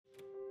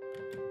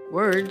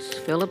Words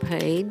fill a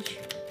page,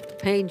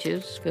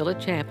 pages fill a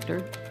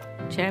chapter,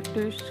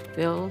 chapters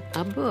fill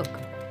a book.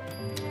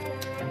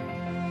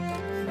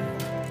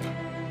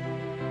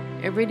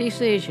 Every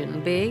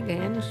decision, big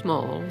and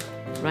small,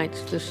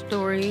 writes the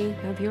story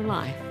of your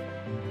life.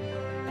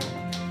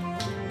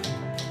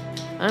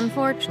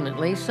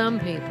 Unfortunately, some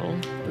people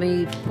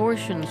leave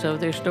portions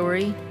of their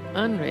story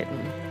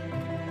unwritten.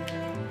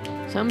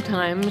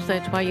 Sometimes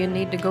that's why you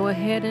need to go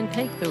ahead and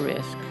take the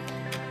risk.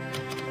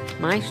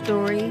 My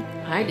story,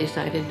 I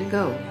decided to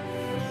go.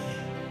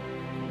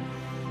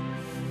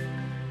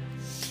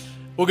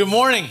 Well, good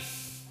morning.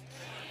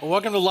 Well,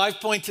 welcome to Life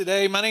Point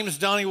today. My name is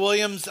Donnie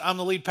Williams. I'm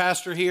the lead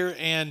pastor here.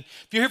 And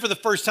if you're here for the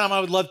first time, I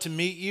would love to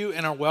meet you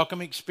in our welcome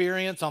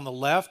experience on the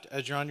left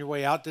as you're on your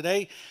way out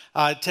today.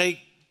 Take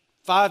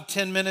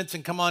 5-10 minutes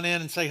and come on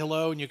in and say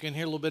hello, and you can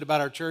hear a little bit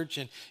about our church,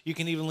 and you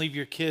can even leave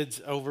your kids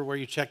over where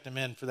you checked them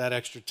in for that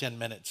extra 10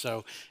 minutes.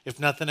 So if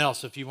nothing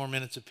else, a few more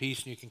minutes apiece,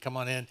 and you can come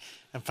on in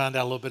and find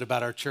out a little bit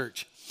about our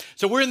church.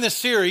 So we're in this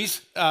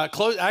series,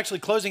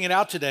 closing it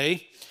out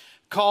today,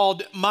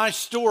 called My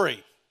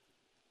Story.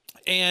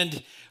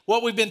 And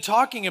what we've been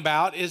talking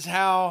about is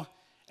how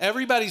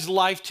everybody's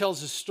life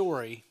tells a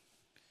story,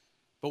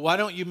 but why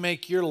don't you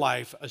make your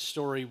life a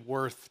story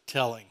worth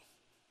telling?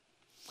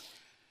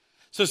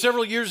 So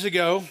several years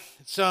ago,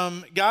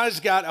 some guys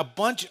got a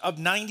bunch of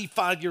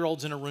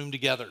 95-year-olds in a room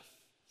together,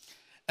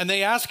 and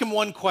they asked them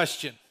one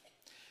question.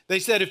 They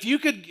said, if you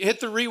could hit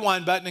the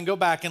rewind button and go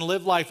back and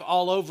live life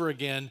all over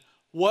again,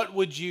 what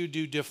would you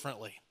do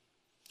differently?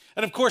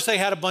 And of course, they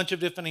had a bunch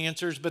of different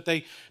answers, but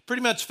they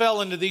pretty much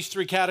fell into these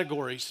three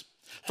categories.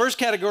 First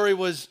category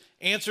was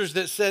answers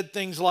that said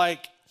things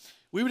like,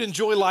 we would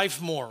enjoy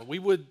life more. We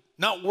would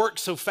not work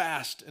so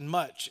fast and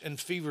much and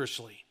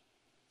feverishly.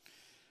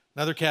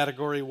 Another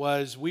category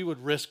was we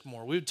would risk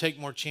more. We would take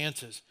more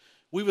chances.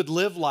 We would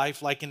live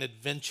life like an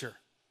adventure.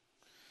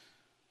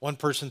 One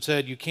person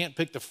said, you can't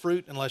pick the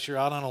fruit unless you're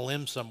out on a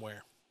limb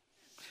somewhere.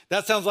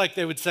 That sounds like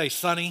they would say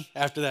sunny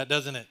after that,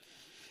 doesn't it?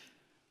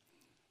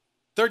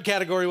 Third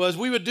category was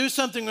we would do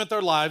something with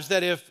our lives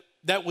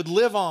that would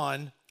live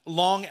on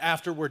long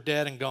after we're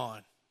dead and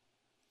gone.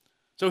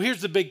 So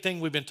here's the big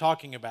thing we've been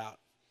talking about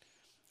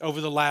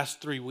over the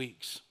last 3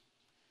 weeks.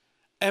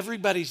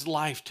 Everybody's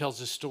life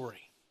tells a story.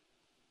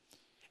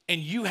 And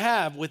you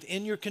have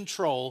within your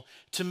control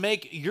to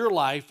make your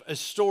life a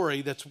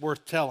story that's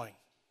worth telling.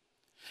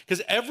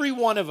 Because every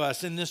one of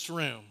us in this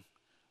room,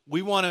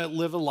 we want to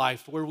live a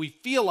life where we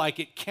feel like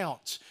it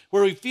counts,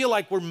 where we feel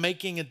like we're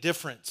making a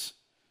difference.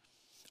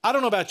 I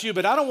don't know about you,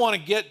 but I don't want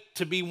to get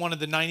to be one of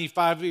the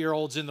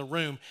 95-year-olds in the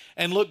room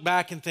and look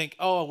back and think,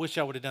 oh, I wish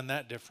I would have done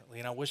that differently,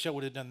 and I wish I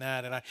would have done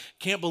that, and I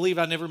can't believe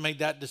I never made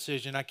that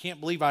decision. I can't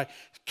believe I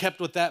kept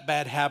with that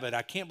bad habit.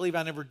 I can't believe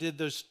I never did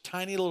those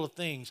tiny little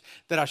things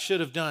that I should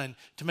have done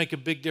to make a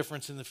big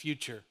difference in the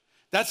future.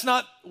 That's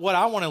not what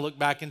I want to look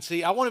back and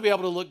see. I want to be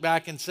able to look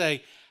back and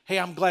say, hey,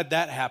 I'm glad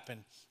that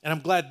happened, and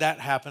I'm glad that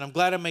happened. I'm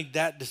glad I made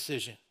that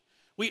decision.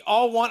 We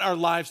all want our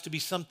lives to be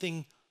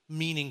something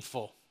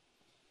meaningful.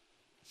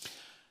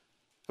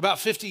 About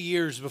 50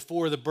 years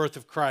before the birth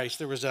of Christ,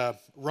 there was a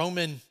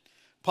Roman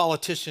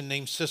politician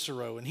named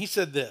Cicero, and he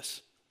said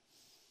this: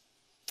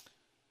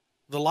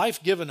 the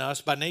life given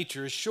us by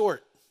nature is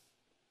short,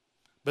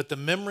 but the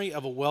memory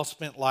of a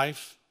well-spent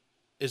life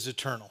is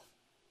eternal.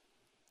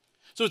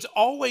 So it's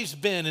always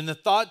been in the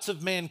thoughts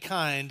of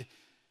mankind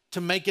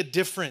to make a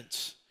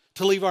difference,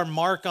 to leave our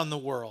mark on the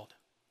world.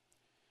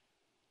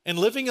 And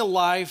living a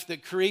life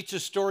that creates a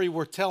story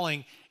worth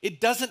telling,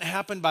 it doesn't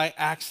happen by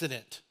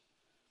accident.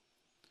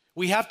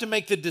 We have to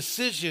make the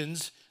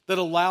decisions that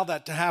allow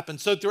that to happen.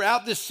 So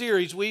throughout this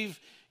series, we've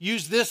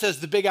used this as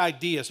the big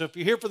idea. So if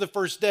you're here for the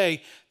first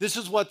day, this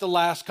is what the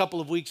last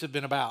couple of weeks have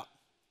been about.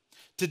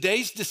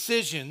 Today's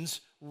decisions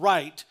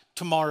write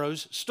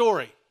tomorrow's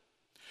story.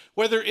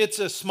 Whether it's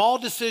a small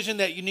decision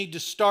that you need to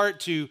start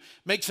to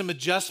make some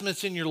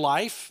adjustments in your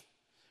life,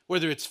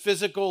 whether it's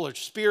physical or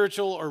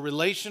spiritual or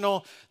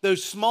relational,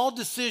 those small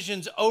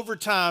decisions over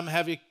time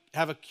have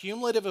a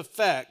cumulative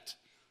effect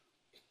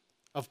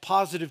of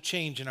positive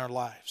change in our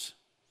lives.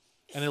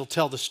 And it'll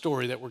tell the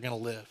story that we're going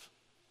to live.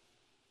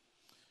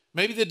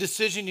 Maybe the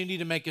decision you need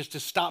to make is to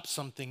stop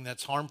something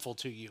that's harmful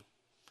to you.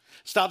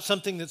 Stop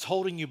something that's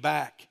holding you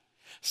back.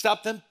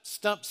 Stop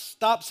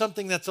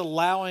something that's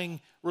allowing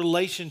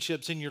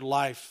relationships in your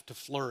life to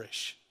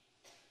flourish.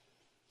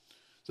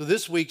 So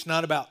this week's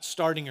not about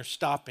starting or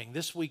stopping.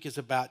 This week is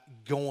about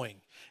going.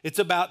 It's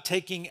about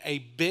taking a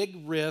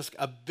big risk,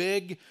 a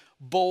big,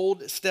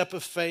 bold step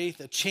of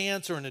faith, a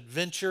chance or an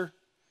adventure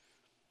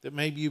that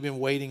maybe you've been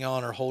waiting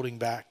on or holding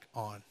back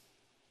on.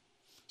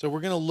 So we're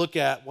going to look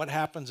at what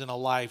happens in a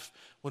life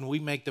when we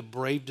make the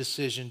brave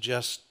decision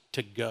just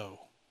to go.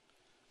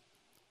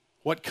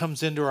 What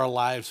comes into our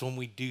lives when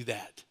we do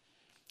that?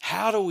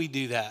 How do we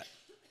do that?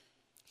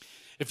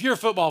 If you're a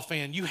football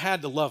fan, you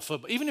had to love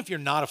football. Even if you're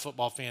not a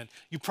football fan,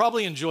 you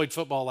probably enjoyed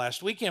football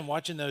last weekend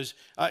watching those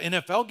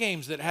NFL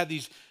games that had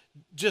these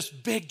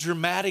just big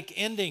dramatic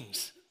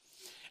endings.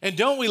 And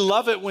don't we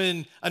love it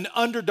when an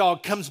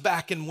underdog comes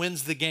back and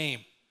wins the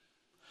game?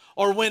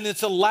 or when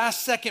it's a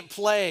last second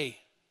play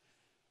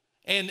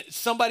and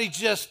somebody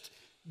just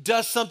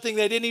does something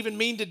they didn't even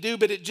mean to do,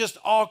 but it just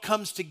all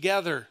comes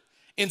together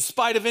in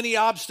spite of any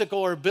obstacle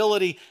or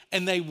ability,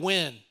 and they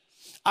win.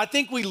 I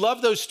think we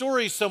love those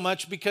stories so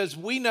much because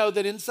we know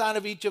that inside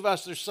of each of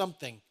us there's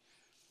something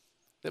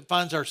that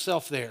finds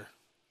ourselves there.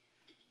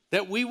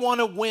 That we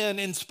want to win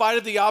in spite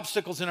of the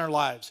obstacles in our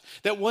lives.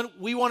 That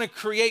we want to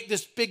create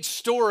this big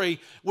story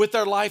with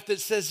our life that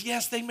says,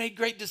 yes, they made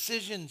great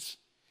decisions.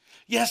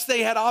 Yes,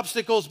 they had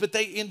obstacles, but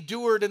they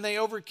endured and they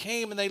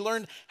overcame and they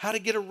learned how to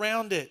get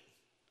around it.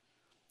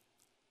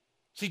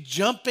 See,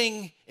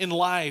 jumping in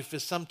life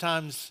is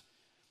sometimes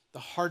the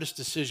hardest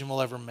decision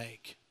we'll ever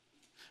make.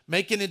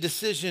 Making a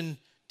decision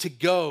to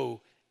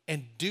go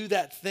and do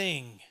that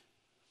thing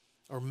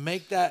or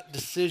make that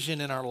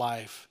decision in our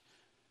life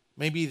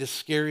may be the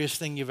scariest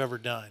thing you've ever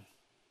done.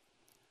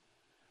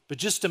 But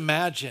just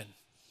imagine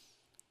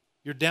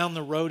you're down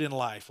the road in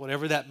life,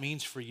 whatever that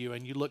means for you,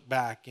 and you look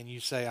back and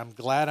you say, I'm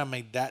glad I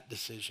made that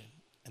decision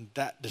and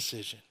that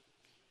decision.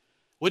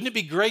 Wouldn't it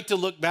be great to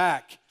look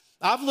back?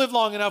 I've lived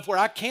long enough where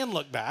I can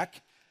look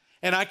back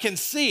and I can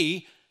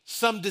see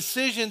some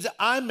decisions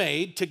I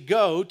made to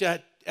go,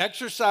 to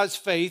exercise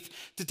faith,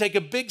 to take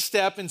a big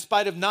step in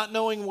spite of not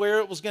knowing where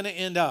it was going to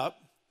end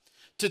up,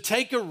 to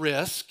take a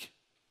risk.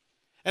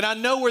 And I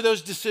know where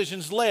those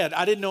decisions led.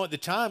 I didn't know at the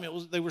time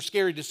they were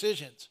scary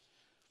decisions.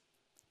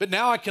 But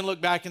now I can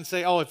look back and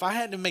say, oh, if I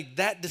had to make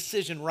that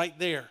decision right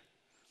there,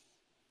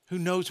 who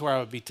knows where I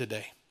would be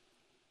today?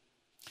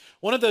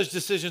 One of those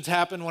decisions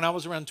happened when I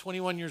was around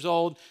 21 years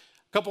old,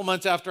 a couple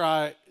months after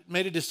I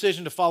made a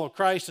decision to follow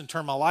Christ and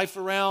turn my life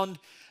around.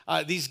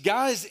 These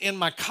guys in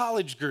my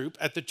college group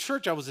at the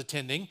church I was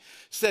attending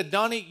said,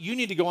 Donnie, you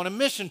need to go on a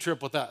mission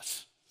trip with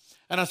us.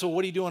 And I said,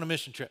 what do you do on a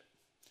mission trip?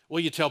 Well,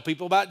 you tell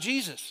people about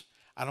Jesus.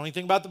 I don't know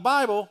anything about the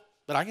Bible,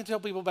 but I can tell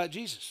people about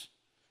Jesus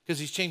because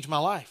he's changed my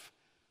life.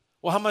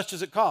 Well, how much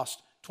does it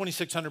cost?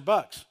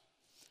 $2,600. It's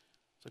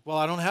like, well,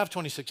 I don't have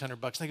 $2,600.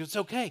 And they go, it's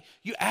okay.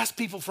 You ask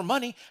people for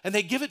money and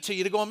they give it to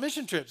you to go on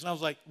mission trips. And I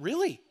was like,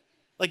 really?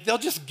 Like they'll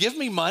just give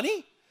me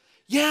money?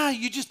 Yeah,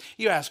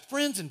 you ask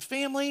friends and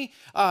family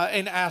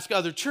and ask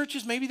other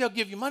churches. Maybe they'll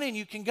give you money and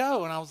you can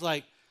go. And I was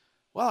like,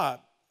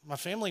 well, my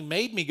family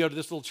made me go to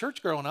this little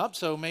church growing up,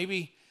 so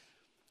maybe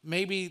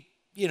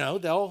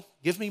they'll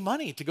give me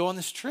money to go on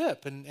this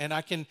trip. And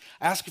I can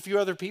ask a few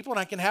other people and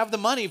I can have the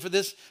money for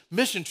this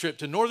mission trip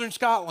to northern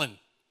Scotland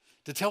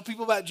to tell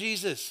people about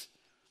Jesus.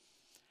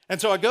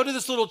 And so I go to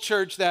this little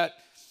church that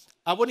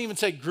I wouldn't even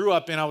say grew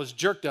up in. I was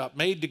jerked up,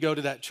 made to go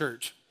to that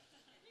church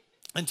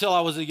until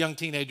I was a young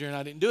teenager and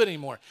I didn't do it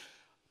anymore.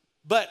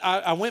 But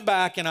I went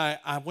back and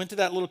I went to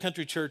that little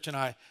country church and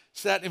I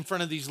sat in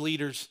front of these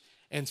leaders.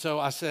 And so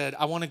I said,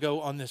 I want to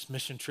go on this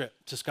mission trip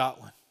to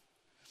Scotland.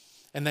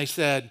 And they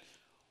said,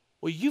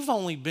 well, you've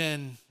only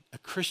been a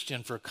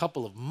Christian for a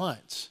couple of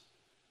months.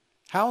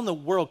 How in the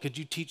world could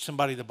you teach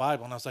somebody the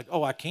Bible? And I was like,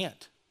 oh, I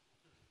can't.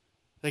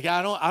 Like,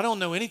 I don't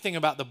know anything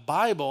about the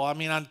Bible. I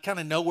mean, I kind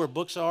of know where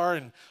books are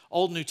in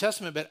Old and New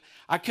Testament, but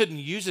I couldn't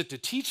use it to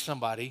teach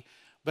somebody,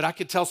 but I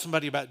could tell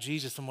somebody about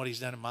Jesus and what he's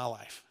done in my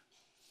life.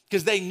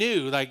 Because they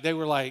knew, they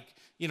were like,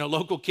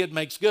 local kid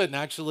makes good and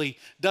actually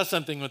does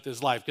something with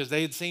his life, because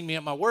they had seen me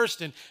at my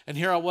worst, and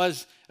here I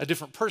was, a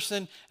different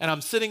person, and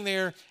I'm sitting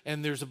there,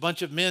 and there's a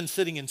bunch of men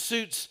sitting in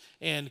suits,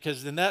 and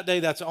because in that day,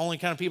 that's the only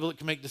kind of people that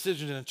can make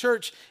decisions in a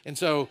church, and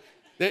so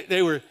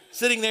they were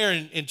sitting there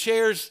in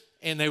chairs,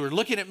 and they were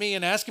looking at me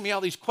and asking me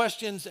all these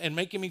questions and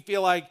making me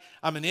feel like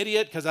I'm an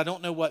idiot because I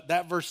don't know what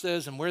that verse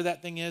says and where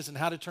that thing is and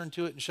how to turn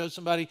to it and show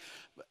somebody.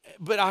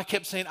 But I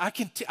kept saying, I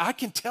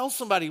can tell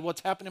somebody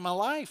what's happened in my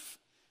life.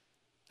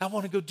 I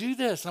want to go do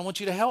this, and I want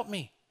you to help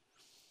me.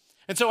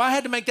 And so I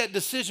had to make that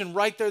decision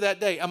right there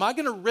that day. Am I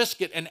going to risk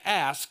it and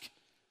ask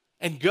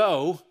and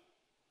go,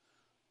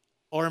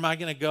 or am I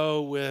going to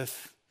go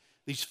with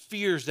these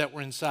fears that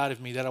were inside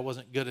of me that I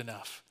wasn't good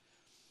enough,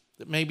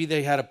 that maybe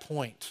they had a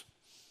point?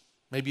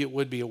 Maybe it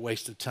would be a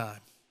waste of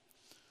time.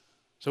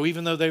 So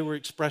even though they were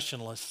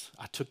expressionless,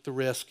 I took the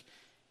risk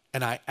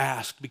and I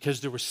asked, because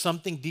there was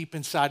something deep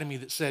inside of me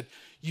that said,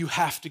 you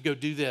have to go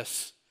do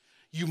this.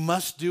 You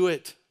must do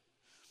it.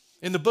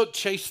 In the book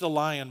Chase the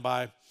Lion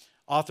by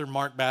author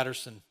Mark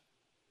Batterson,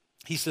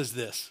 he says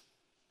this: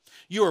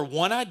 you are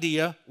one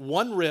idea,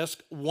 one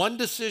risk, one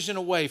decision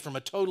away from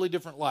a totally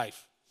different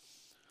life.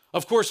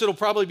 Of course, it'll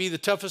probably be the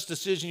toughest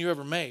decision you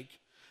ever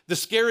make, the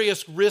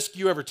scariest risk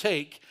you ever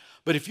take,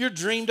 but if your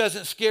dream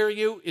doesn't scare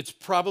you, it's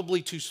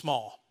probably too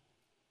small.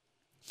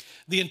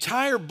 The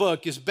entire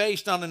book is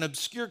based on an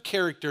obscure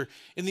character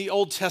in the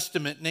Old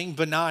Testament named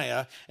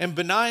Benaiah, and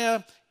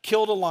Benaiah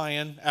killed a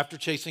lion after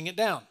chasing it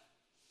down.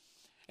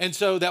 And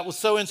so that was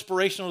so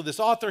inspirational to this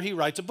author, he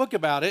writes a book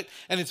about it,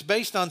 and it's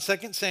based on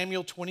 2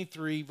 Samuel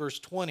 23, verse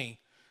 20,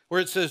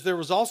 where it says, there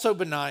was also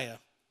Benaiah.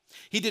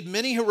 He did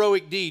many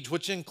heroic deeds,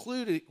 which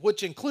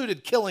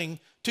included killing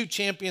 2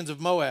 champions of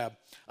Moab.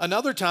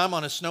 Another time,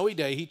 on a snowy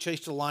day, he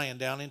chased a lion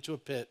down into a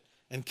pit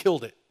and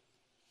killed it.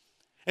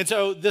 And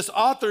so this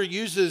author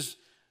uses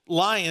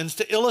lions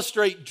to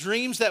illustrate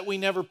dreams that we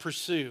never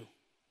pursue.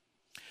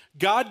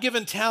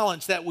 God-given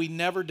talents that we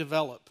never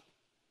develop,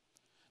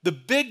 the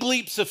big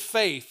leaps of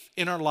faith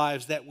in our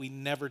lives that we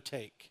never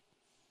take.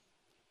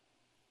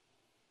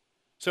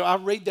 So I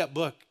read that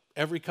book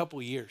every couple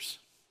of years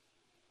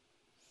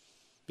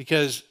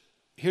because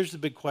here's the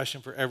big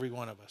question for every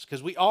one of us,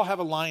 because we all have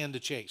a lion to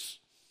chase.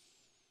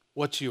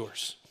 What's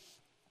yours?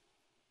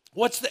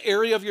 What's the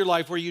area of your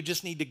life where you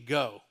just need to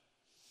go?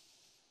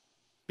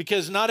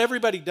 Because not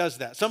everybody does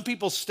that. Some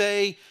people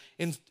stay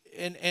in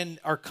and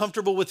are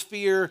comfortable with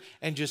fear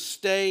and just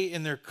stay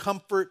in their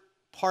comfort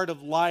part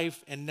of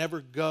life and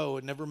never go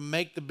and never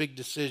make the big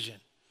decision.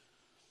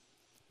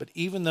 But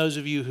even those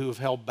of you who have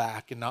held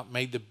back and not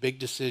made the big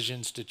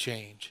decisions to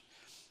change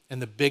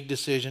and the big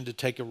decision to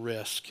take a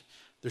risk,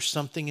 there's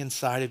something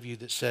inside of you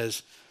that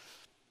says,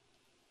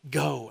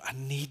 go, I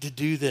need to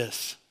do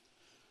this.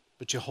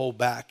 But you hold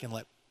back and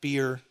let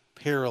fear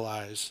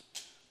paralyze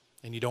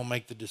and you don't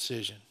make the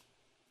decision.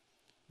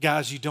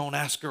 Guys, you don't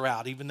ask her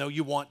out even though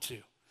you want to.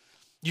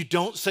 You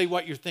don't say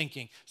what you're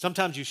thinking.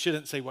 Sometimes you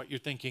shouldn't say what you're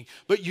thinking,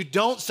 but you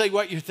don't say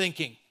what you're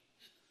thinking.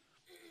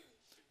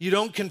 You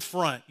don't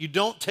confront. You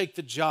don't take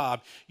the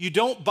job. You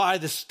don't buy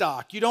the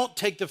stock. You don't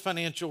take the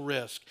financial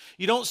risk.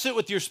 You don't sit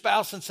with your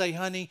spouse and say,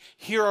 honey,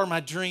 here are my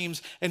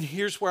dreams and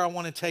here's where I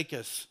want to take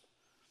us.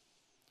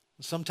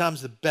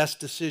 Sometimes the best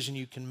decision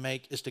you can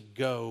make is to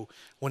go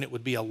when it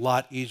would be a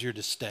lot easier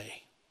to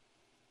stay.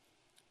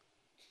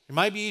 It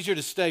might be easier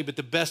to stay, but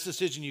the best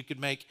decision you could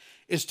make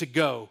is to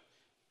go.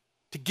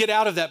 To get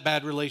out of that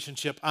bad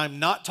relationship. I'm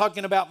not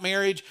talking about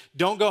marriage.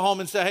 Don't go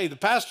home and say, hey, the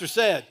pastor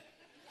said,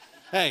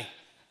 hey,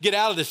 get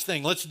out of this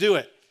thing. Let's do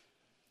it.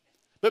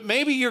 But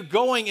maybe your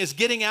going is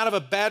getting out of a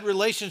bad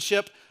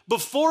relationship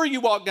before you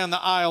walk down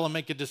the aisle and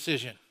make a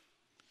decision.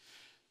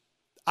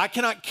 I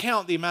cannot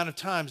count the amount of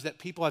times that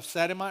people have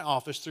sat in my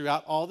office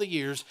throughout all the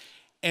years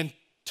and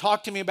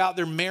talked to me about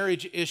their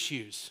marriage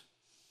issues.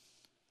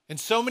 And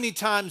so many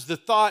times the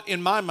thought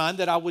in my mind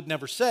that I would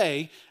never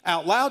say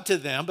out loud to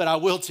them, but I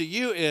will to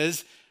you,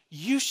 is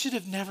you should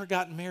have never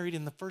gotten married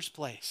in the first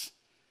place.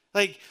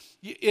 Like,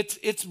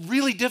 it's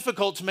really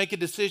difficult to make a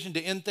decision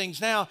to end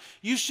things now.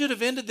 You should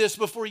have ended this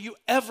before you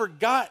ever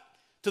got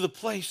to the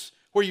place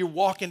where you're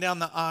walking down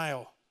the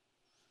aisle.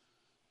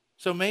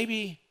 So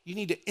maybe you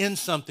need to end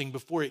something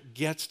before it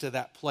gets to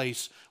that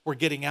place where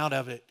getting out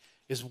of it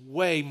is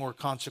way more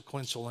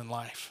consequential in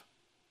life.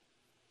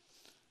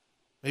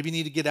 Maybe you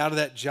need to get out of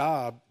that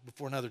job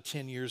before another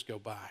 10 years go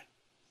by.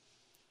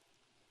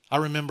 I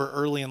remember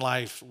early in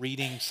life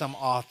reading some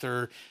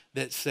author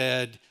that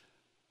said,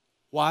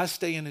 why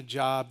stay in a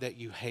job that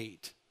you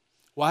hate?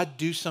 Why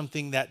do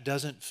something that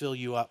doesn't fill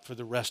you up for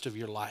the rest of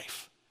your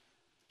life?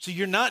 So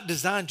you're not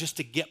designed just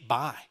to get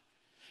by.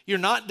 You're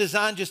not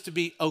designed just to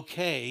be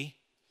okay.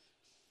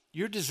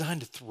 You're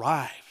designed to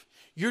thrive.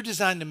 You're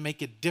designed to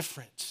make a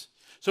difference.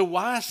 So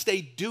why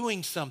stay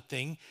doing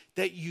something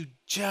that you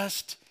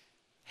just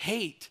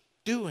hate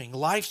doing?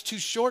 Life's too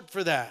short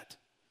for that.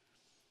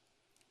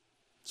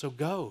 So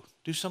go,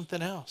 do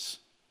something else.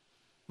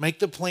 Make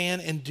the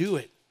plan and do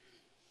it.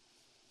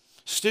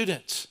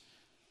 Students,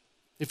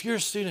 if you're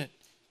a student,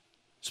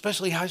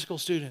 especially high school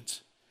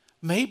students,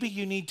 maybe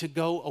you need to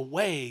go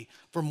away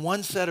from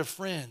one set of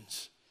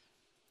friends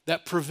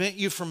that prevent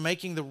you from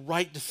making the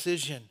right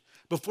decision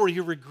before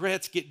your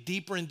regrets get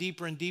deeper and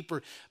deeper and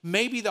deeper.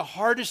 Maybe the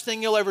hardest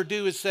thing you'll ever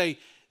do is say,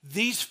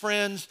 these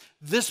friends,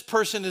 this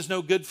person is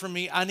no good for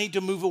me. I need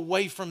to move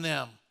away from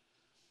them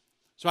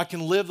so I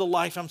can live the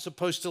life I'm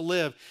supposed to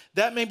live.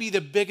 That may be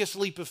the biggest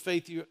leap of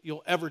faith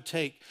you'll ever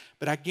take,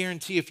 but I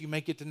guarantee if you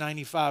make it to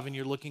 95 and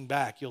you're looking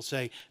back, you'll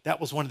say, that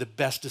was one of the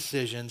best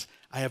decisions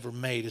I ever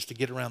made, is to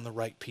get around the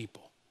right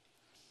people.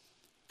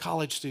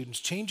 College students,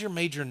 change your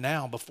major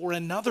now before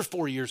another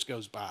 4 years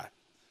goes by.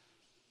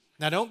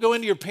 Now, don't go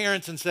into your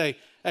parents and say,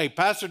 hey,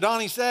 Pastor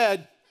Donnie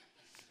said,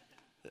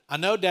 I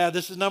know, Dad,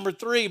 this is number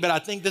 3, but I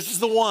think this is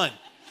the one.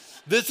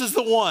 This is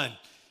the one.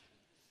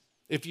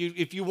 If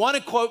you want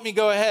to quote me,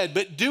 go ahead,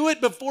 but do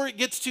it before it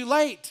gets too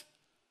late.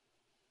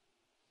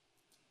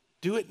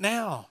 Do it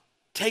now.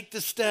 Take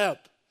the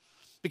step,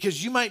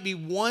 because you might be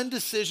one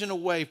decision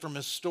away from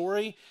a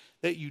story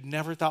that you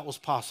never thought was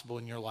possible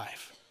in your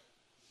life.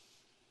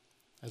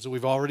 As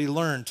we've already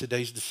learned,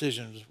 today's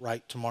decisions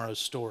write tomorrow's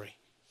story.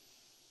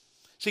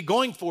 See,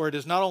 going for it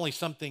is not only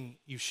something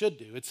you should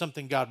do, it's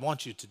something God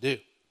wants you to do.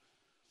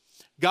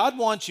 God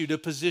wants you to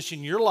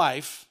position your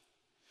life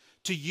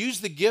to use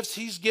the gifts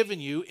he's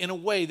given you in a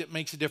way that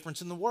makes a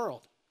difference in the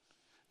world.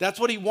 That's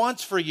what he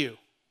wants for you.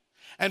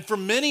 And for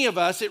many of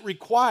us, it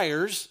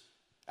requires,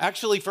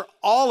 actually for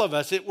all of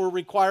us, it will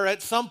require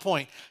at some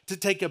point to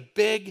take a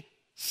big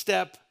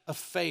step of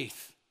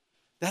faith.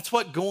 That's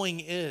what going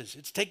is.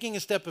 It's taking a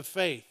step of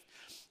faith.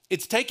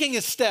 It's taking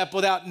a step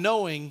without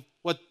knowing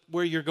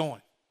where you're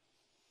going.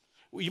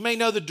 You may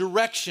know the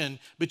direction,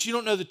 but you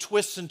don't know the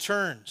twists and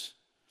turns.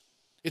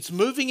 It's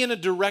moving in a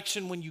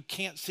direction when you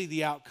can't see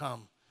the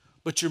outcome,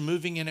 but you're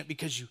moving in it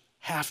because you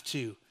have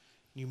to.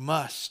 You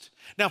must.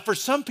 Now, for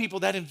some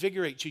people, that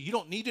invigorates you. You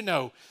don't need to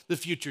know the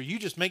future. You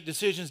just make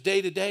decisions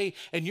day to day,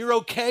 and you're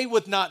okay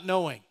with not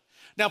knowing.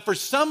 Now, for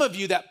some of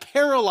you, that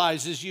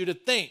paralyzes you to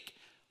think,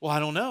 well, I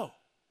don't know.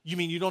 You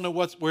mean you don't know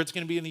where it's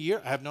going to be in a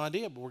year? I have no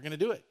idea, but we're going to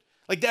do it.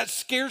 Like that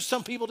scares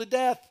some people to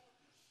death.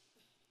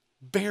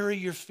 Bury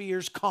your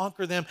fears,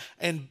 conquer them,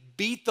 and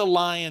beat the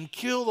lion,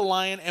 kill the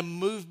lion, and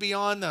move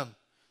beyond them.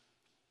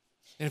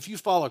 And if you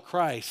follow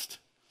Christ,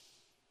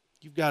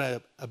 you've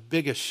got a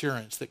big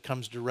assurance that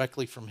comes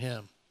directly from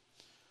him.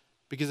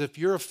 Because if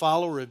you're a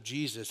follower of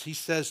Jesus, he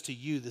says to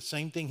you the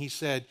same thing he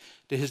said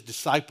to his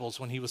disciples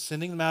when he was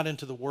sending them out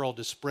into the world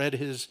to spread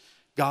his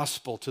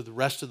gospel to the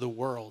rest of the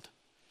world.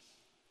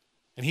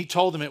 And he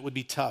told them it would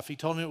be tough. He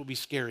told them it would be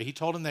scary. He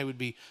told them they would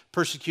be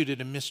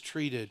persecuted and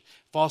mistreated,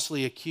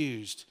 falsely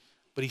accused.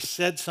 But he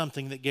said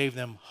something that gave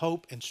them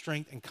hope and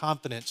strength and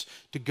confidence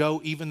to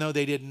go even though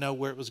they didn't know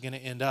where it was going to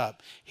end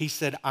up. He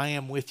said, I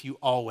am with you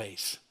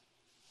always.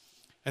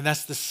 And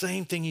that's the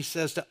same thing he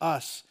says to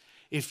us.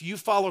 If you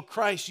follow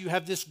Christ, you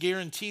have this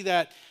guarantee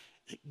that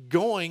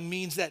going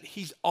means that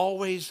he's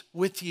always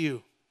with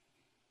you.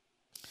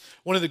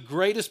 One of the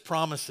greatest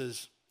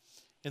promises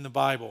in the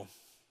Bible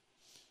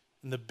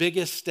and the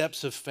biggest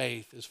steps of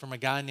faith is from a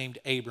guy named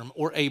Abram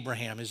or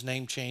Abraham. His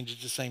name changed,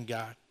 it's the same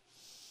guy.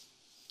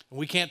 And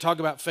we can't talk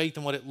about faith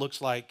and what it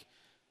looks like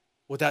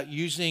without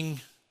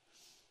using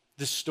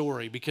this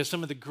story, because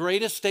some of the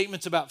greatest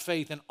statements about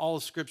faith in all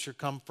of Scripture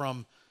come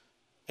from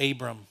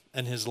Abram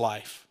and his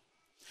life.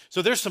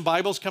 So there's some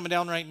Bibles coming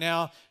down right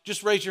now.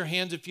 Just raise your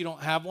hands if you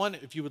don't have one.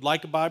 If you would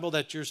like a Bible,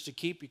 that's yours to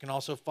keep. You can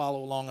also follow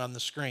along on the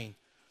screen.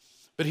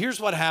 But here's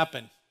what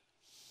happened.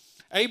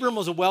 Abram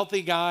was a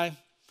wealthy guy.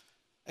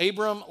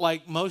 Abram,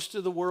 like most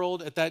of the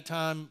world at that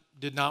time,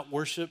 did not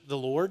worship the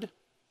Lord.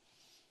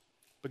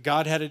 But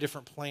God had a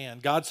different plan.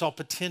 God saw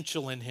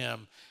potential in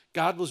him.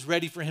 God was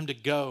ready for him to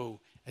go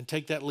and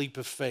take that leap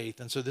of faith.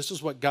 And so this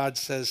is what God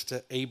says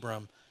to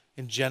Abram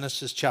in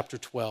Genesis chapter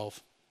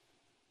 12.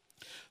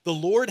 The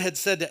Lord had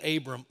said to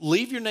Abram,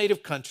 leave your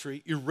native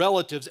country, your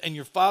relatives, and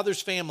your father's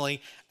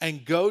family,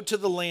 and go to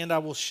the land I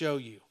will show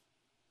you.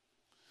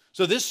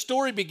 So this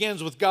story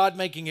begins with God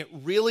making it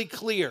really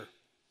clear.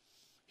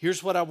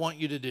 Here's what I want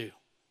you to do.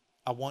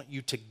 I want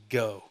you to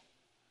go.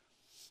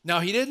 Now,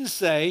 he didn't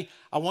say,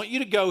 I want you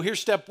to go, here's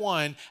step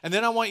one, and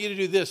then I want you to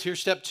do this, here's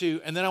step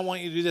two, and then I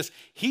want you to do this.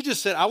 He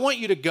just said, I want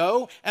you to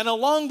go, and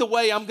along the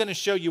way, I'm going to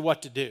show you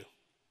what to do.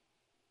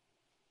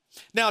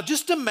 Now,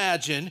 just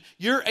imagine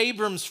you're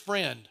Abram's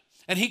friend,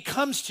 and he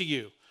comes to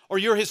you, or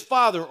you're his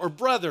father or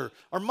brother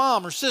or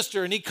mom or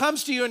sister, and he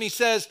comes to you and he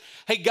says,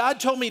 hey, God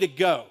told me to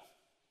go,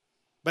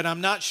 but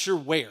I'm not sure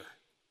where.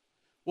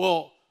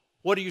 Well,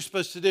 what are you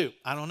supposed to do?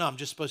 I don't know, I'm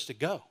just supposed to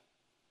go.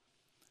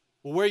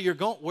 Well, where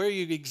are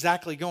you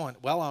exactly going?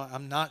 Well,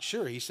 I'm not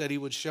sure. He said he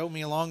would show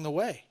me along the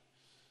way.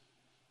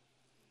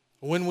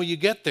 When will you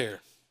get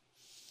there?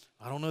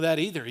 I don't know that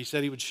either. He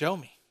said he would show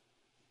me.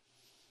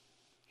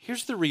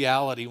 Here's the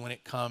reality when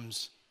it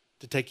comes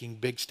to taking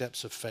big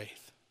steps of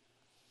faith.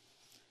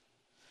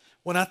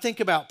 When I think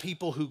about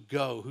people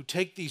who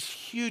take these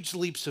huge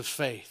leaps of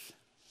faith,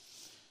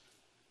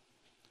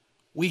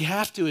 we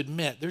have to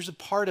admit there's a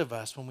part of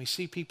us when we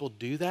see people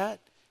do that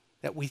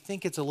we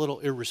think it's a little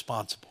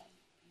irresponsible.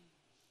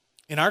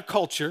 In our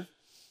culture,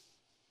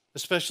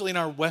 especially in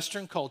our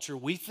Western culture,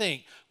 we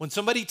think when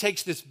somebody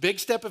takes this big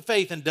step of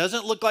faith and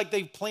doesn't look like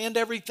they've planned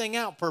everything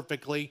out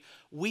perfectly,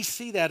 we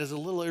see that as a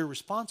little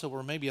irresponsible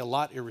or maybe a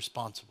lot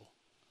irresponsible.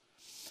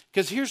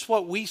 Because here's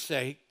what we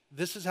say,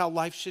 this is how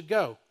life should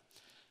go.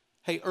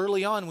 Hey,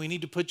 early on, we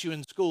need to put you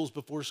in schools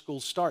before school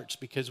starts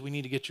because we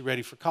need to get you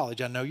ready for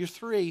college. I know you're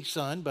 3,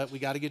 son, but we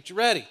got to get you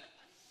ready.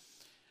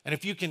 And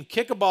if you can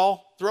kick a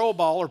ball, throw a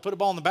ball, or put a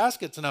ball in the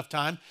baskets enough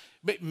time,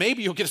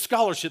 maybe you'll get a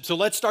scholarship. So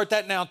let's start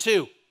that now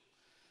too.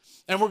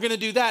 And we're going to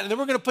do that. And then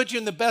we're going to put you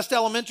in the best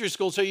elementary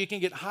school so you can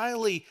get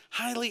highly,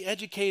 highly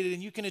educated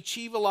and you can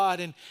achieve a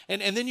lot. And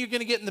then you're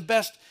going to get in the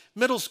best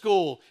middle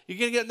school. You're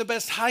going to get in the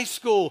best high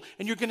school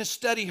and you're going to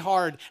study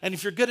hard. And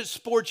if you're good at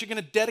sports, you're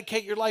going to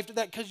dedicate your life to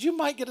that because you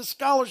might get a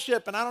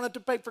scholarship and I don't have to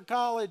pay for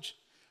college.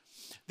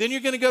 Then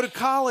you're going to go to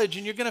college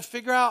and you're going to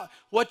figure out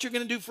what you're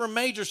going to do for a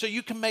major so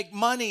you can make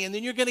money. And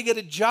then you're going to get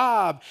a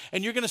job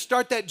and you're going to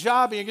start that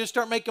job and you're going to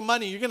start making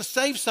money. You're going to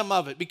save some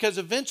of it because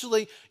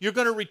eventually you're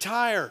going to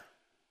retire.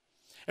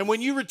 And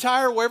when you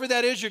retire, wherever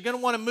that is, you're going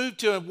to want to move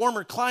to a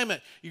warmer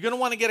climate. You're going to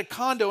want to get a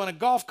condo and a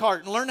golf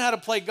cart and learn how to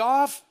play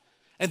golf.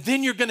 And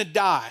then you're going to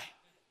die.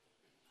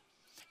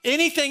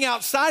 Anything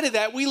outside of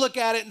that, we look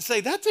at it and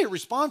say, that's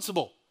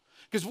irresponsible.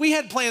 Because we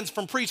had plans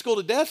from preschool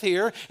to death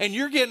here, and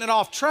you're getting it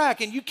off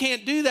track, and you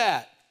can't do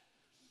that.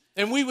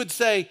 And we would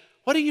say,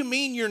 what do you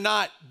mean you're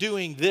not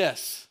doing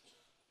this?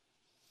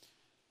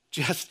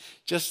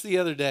 Just the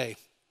other day,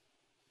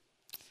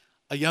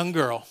 a young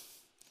girl,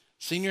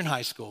 senior in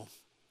high school,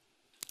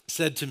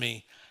 said to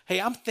me,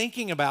 hey, I'm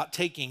thinking about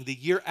taking the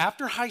year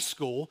after high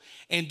school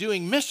and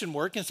doing mission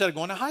work instead of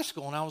going to high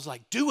school. And I was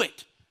like, do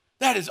it.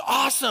 That is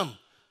awesome.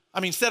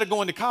 Instead of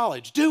going to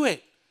college, do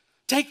it.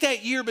 Take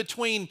that year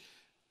between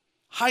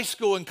high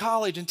school and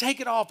college and take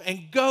it off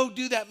and go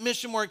do that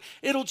mission work.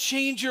 It'll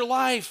change your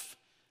life.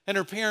 And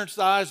her parents'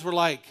 eyes were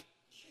like,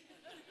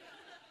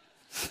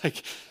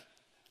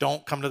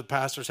 don't come to the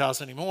pastor's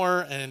house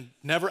anymore and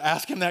never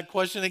ask him that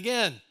question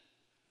again.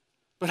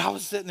 But I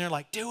was sitting there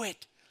like, do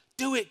it,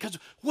 because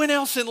when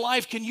else in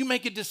life can you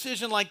make a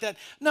decision like that?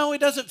 No, it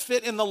doesn't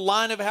fit in the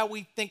line of how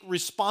we think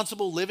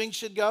responsible living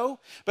should go.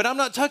 But I'm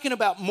not talking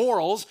about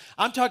morals.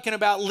 I'm talking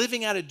about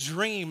living out a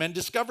dream and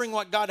discovering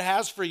what God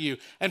has for you.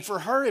 And for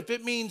her, if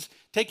it means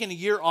taking a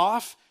year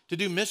off to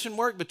do mission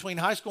work between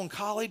high school and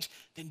college,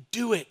 then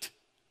do it.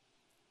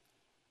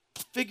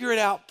 Figure it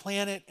out,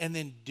 plan it, and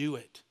then do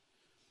it.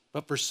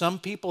 But for some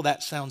people,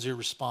 that sounds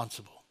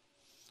irresponsible.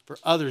 For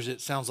others,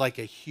 it sounds like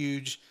a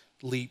huge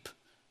leap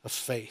of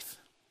faith.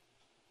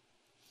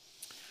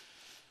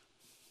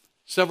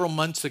 Several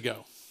months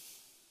ago,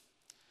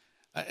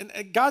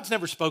 and God's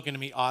never spoken to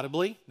me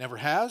audibly, never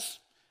has.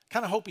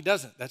 Kind of hope he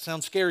doesn't. That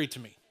sounds scary to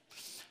me.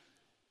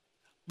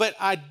 But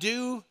I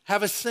do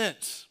have a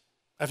sense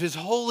of his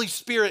Holy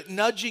Spirit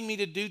nudging me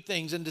to do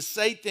things and to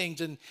say things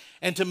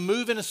and to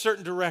move in a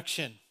certain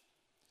direction.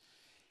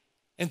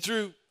 And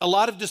through a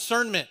lot of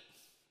discernment,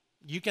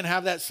 you can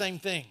have that same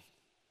thing.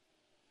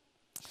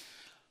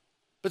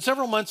 But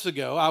several months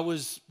ago, I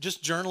was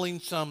just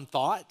journaling some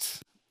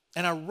thoughts.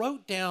 And I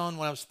wrote down,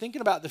 when I was thinking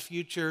about the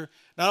future,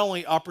 not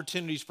only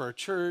opportunities for our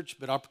church,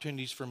 but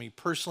opportunities for me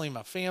personally,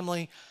 my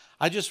family.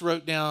 I just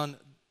wrote down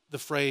the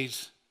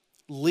phrase,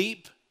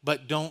 leap,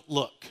 but don't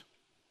look.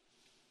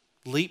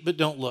 Leap, but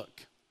don't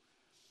look.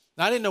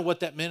 Now, I didn't know what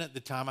that meant at the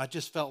time. I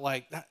just felt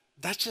like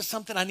that's just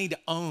something I need to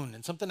own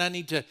and something I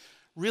need to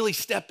really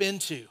step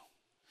into.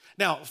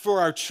 Now, for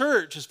our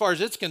church, as far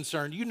as it's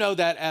concerned, you know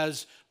that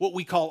as what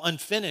we call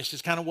unfinished.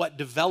 It's kind of what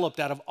developed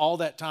out of all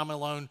that time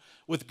alone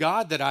with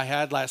God that I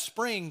had last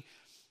spring.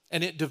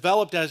 And it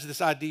developed as this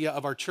idea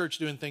of our church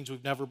doing things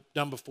we've never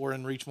done before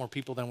and reach more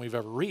people than we've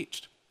ever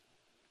reached.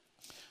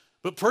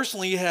 But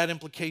personally, it had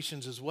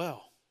implications as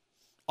well.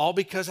 All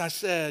because I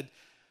said,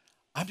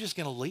 I'm just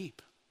going to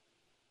leap.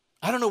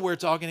 I don't know where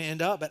it's all going to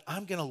end up, but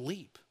I'm going to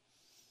leap.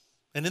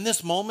 And in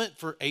this moment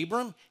for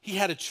Abram, he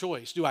had a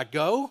choice. Do I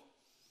go?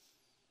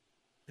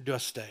 Or do I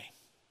stay?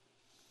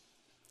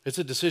 It's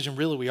a decision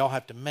really we all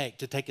have to make,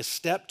 to take a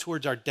step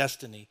towards our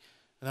destiny.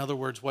 In other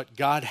words, what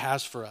God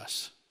has for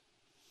us.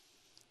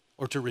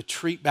 Or to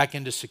retreat back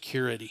into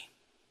security.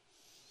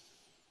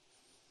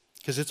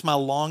 Because it's my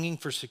longing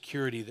for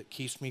security that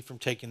keeps me from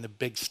taking the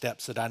big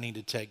steps that I need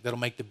to take that'll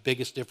make the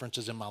biggest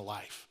differences in my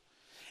life.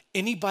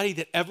 Anybody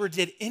that ever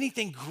did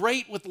anything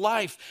great with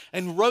life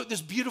and wrote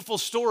this beautiful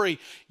story,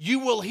 you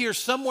will hear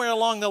somewhere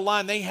along the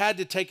line they had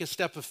to take a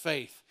step of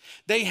faith.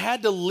 They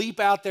had to leap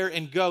out there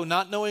and go,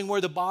 not knowing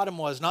where the bottom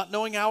was, not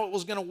knowing how it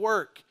was going to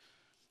work.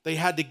 They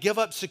had to give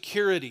up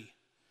security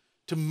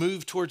to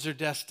move towards their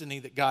destiny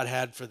that God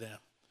had for them.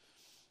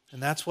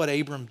 And that's what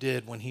Abram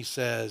did when he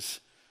says,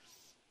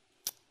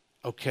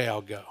 okay,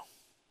 I'll go.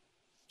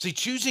 See,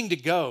 choosing to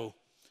go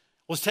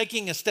was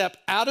taking a step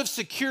out of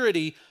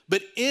security,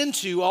 but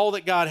into all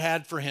that God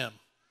had for him.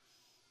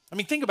 I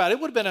mean, think about it.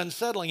 It would have been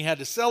unsettling. He had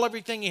to sell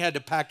everything. He had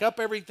to pack up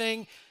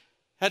everything.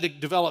 Had to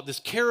develop this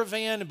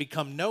caravan and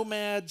become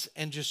nomads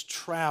and just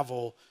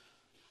travel.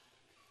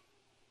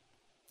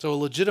 So a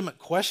legitimate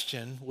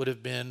question would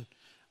have been,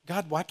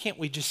 God, why can't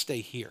we just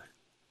stay here?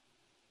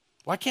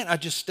 Why can't I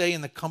just stay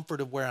in the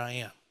comfort of where I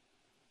am?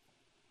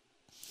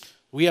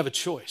 We have a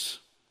choice.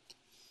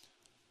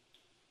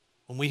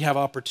 When we have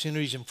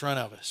opportunities in front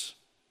of us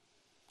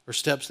or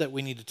steps that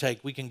we need to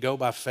take, we can go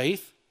by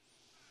faith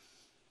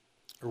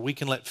or we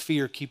can let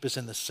fear keep us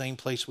in the same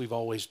place we've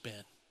always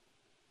been.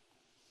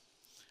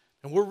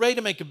 And we're ready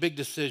to make a big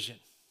decision.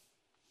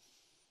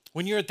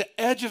 When you're at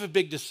the edge of a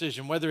big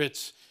decision, whether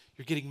it's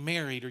you're getting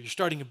married or you're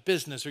starting a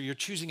business or you're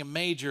choosing a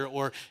major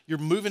or you're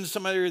moving to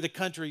some area of the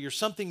country or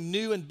something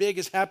new and big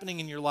is happening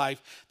in your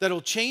life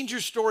that'll change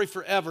your story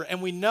forever,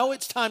 and we know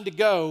it's time to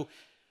go,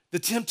 the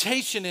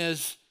temptation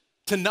is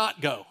to not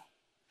go.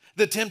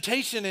 The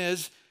temptation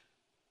is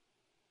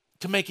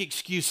to make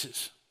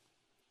excuses.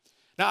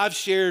 Now, I've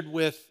shared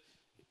with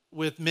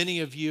many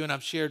of you, and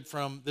I've shared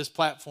from this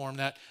platform,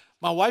 that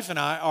my wife and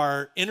I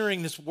are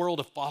entering this world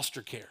of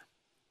foster care.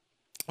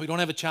 We don't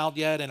have a child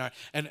yet,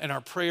 and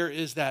our prayer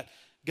is that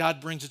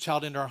God brings a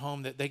child into our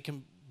home that they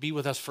can be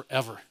with us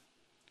forever.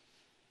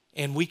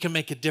 And we can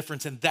make a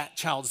difference in that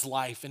child's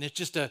life. And it's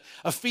just a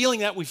feeling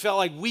that we felt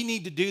like we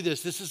need to do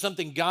this. This is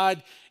something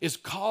God is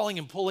calling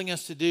and pulling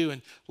us to do.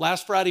 And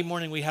last Friday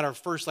morning, we had our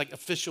first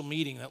official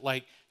meeting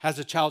that has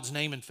a child's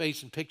name and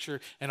face and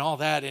picture and all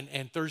that.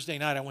 And Thursday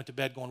night, I went to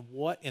bed going,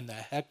 what in the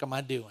heck am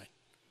I doing?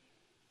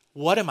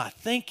 What am I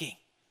thinking?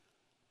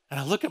 And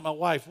I look at my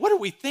wife, what are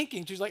we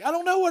thinking? She's like, I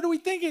don't know, what are we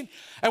thinking?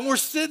 And we're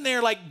sitting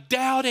there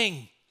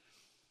doubting.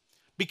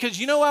 Because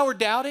you know why we're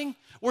doubting?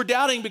 We're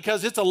doubting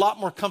because it's a lot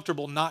more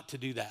comfortable not to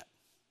do that.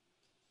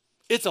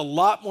 It's a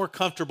lot more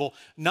comfortable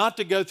not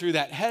to go through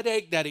that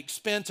headache, that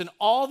expense, and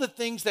all the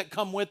things that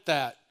come with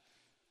that.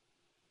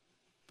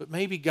 But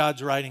maybe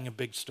God's writing a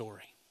big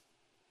story.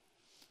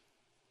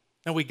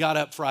 And we got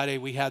up Friday,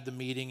 we had the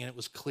meeting, and it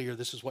was clear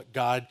this is what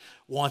God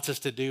wants us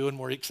to do, and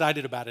we're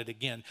excited about it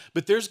again.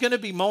 But there's going to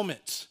be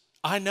moments,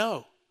 I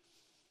know,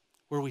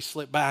 where we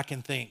slip back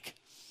and think,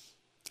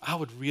 I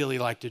would really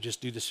like to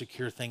just do the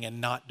secure thing and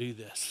not do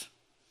this.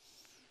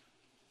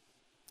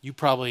 You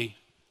probably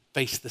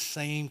face the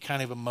same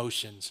kind of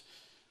emotions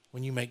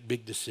when you make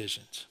big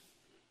decisions.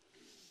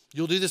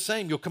 You'll do the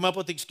same. You'll come up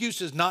with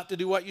excuses not to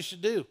do what you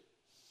should do.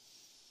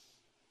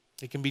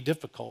 It can be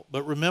difficult.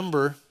 But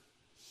remember,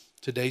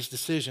 today's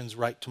decisions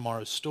write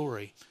tomorrow's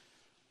story.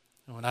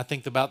 And when I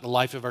think about the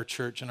life of our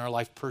church and our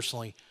life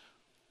personally,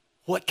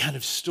 what kind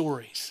of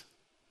stories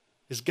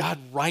is God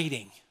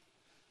writing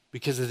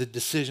because of the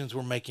decisions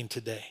we're making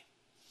today?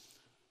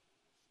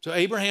 So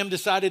Abraham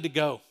decided to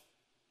go.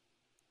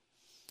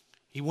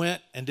 He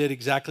went and did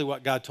exactly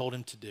what God told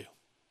him to do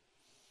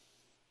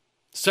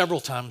several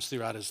times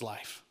throughout his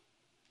life.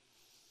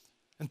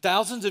 And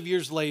thousands of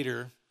years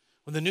later,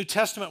 when the New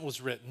Testament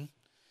was written,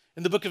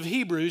 in the book of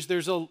Hebrews,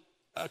 there's a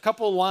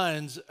couple of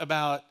lines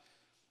about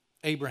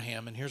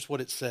Abraham, and here's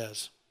what it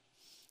says.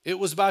 It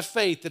was by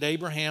faith that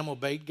Abraham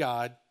obeyed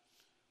God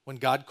when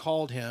God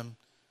called him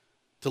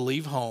to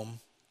leave home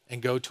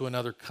and go to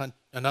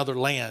another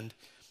land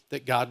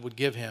that God would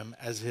give him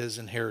as his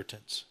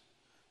inheritance.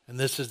 And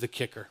this is the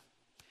kicker.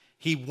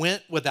 He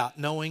went without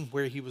knowing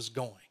where he was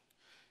going.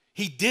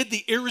 He did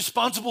the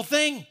irresponsible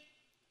thing.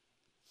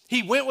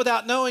 He went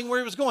without knowing where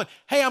he was going.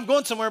 Hey, I'm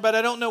going somewhere, but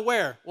I don't know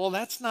where. Well,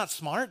 that's not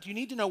smart. You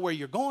need to know where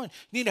you're going.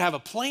 You need to have a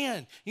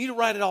plan. You need to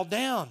write it all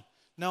down.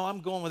 No,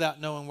 I'm going without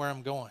knowing where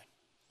I'm going.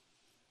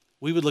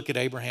 We would look at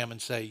Abraham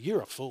and say,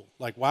 you're a fool.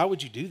 Like, why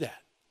would you do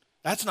that?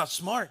 That's not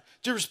smart.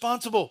 It's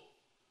irresponsible.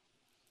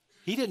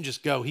 He didn't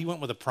just go. He went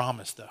with a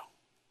promise, though.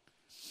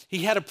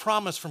 He had a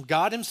promise from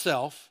God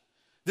himself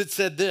that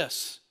said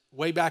this,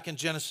 way back in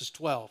Genesis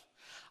 12.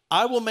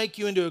 I will make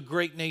you into a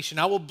great nation.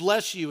 I will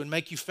bless you and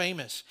make you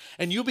famous,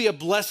 and you'll be a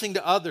blessing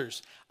to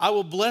others. I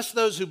will bless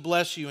those who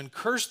bless you and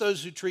curse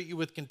those who treat you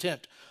with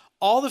contempt.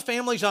 All the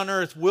families on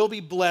earth will be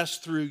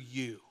blessed through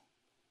you.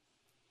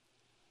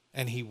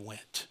 And he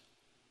went.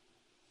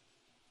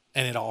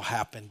 And it all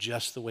happened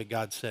just the way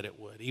God said it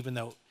would, even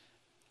though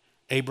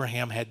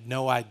Abraham had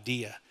no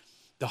idea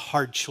the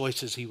hard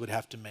choices he would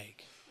have to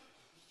make,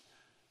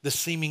 the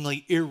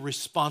seemingly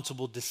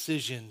irresponsible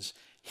decisions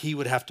he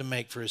would have to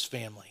make for his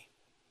family.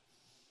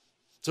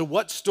 So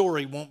what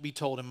story won't be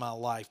told in my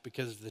life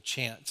because of the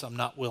chance I'm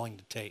not willing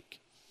to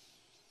take?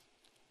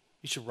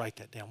 You should write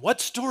that down.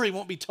 What story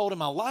won't be told in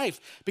my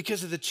life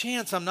because of the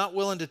chance I'm not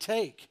willing to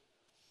take?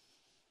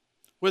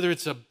 Whether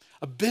it's a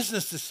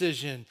business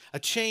decision, a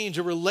change,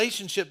 a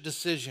relationship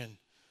decision,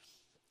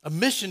 a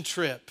mission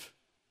trip,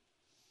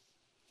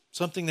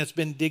 something that's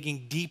been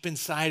digging deep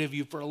inside of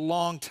you for a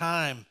long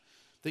time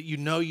that you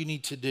know you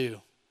need to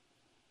do.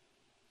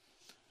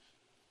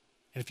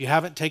 And if you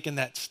haven't taken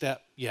that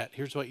step yet,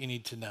 here's what you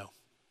need to know.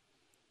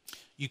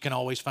 You can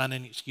always find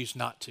an excuse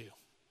not to,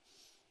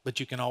 but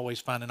you can always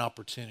find an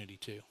opportunity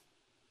to.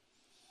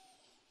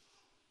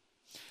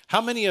 How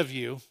many of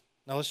you,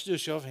 now let's do a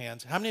show of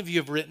hands, how many of you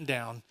have written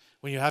down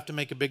when you have to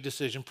make a big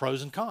decision,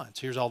 pros and cons?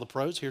 Here's all the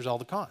pros, here's all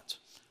the cons.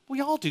 We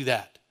all do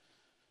that.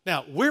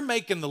 Now, we're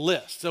making the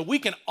list, so we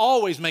can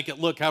always make it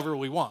look however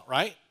we want,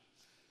 right?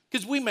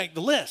 Because we make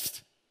the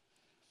list.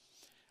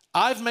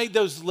 I've made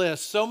those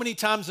lists so many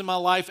times in my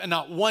life, and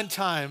not one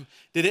time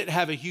did it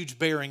have a huge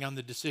bearing on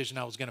the decision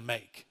I was going to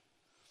make.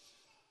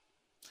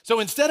 So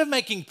instead of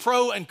making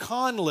pro and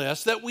con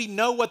lists that we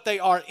know what they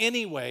are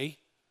anyway,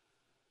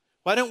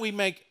 why don't we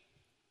make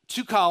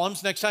 2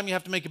 columns next time you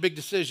have to make a big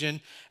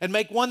decision and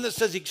make one that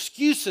says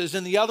excuses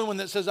and the other one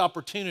that says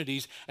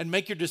opportunities and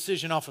make your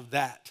decision off of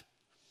that.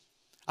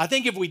 I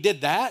think if we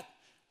did that,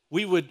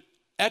 we would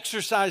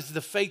exercise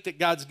the faith that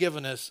God's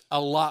given us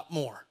a lot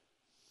more.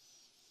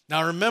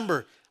 Now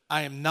remember,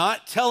 I am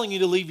not telling you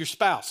to leave your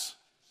spouse.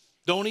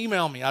 Don't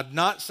email me. I'm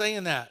not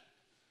saying that.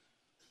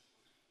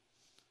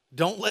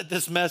 Don't let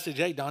this message,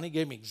 hey, Donnie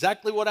gave me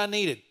exactly what I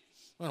needed.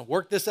 I'm going to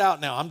work this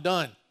out now. I'm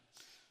done.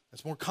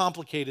 It's more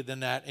complicated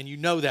than that, and you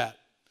know that.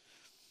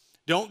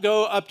 Don't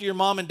go up to your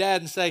mom and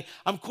dad and say,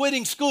 I'm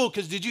quitting school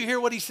because did you hear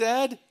what he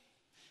said?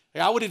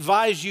 I would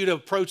advise you to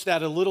approach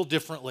that a little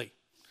differently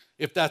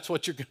if that's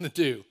what you're going to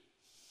do.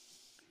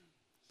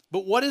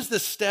 But what is the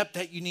step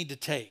that you need to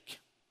take?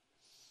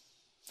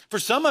 For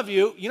some of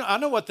you, I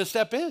know what the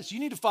step is. You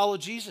need to follow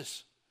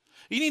Jesus.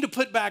 You need to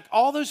put back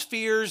all those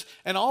fears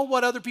and all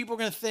what other people are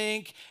going to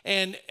think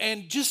and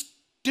just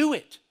do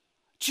it.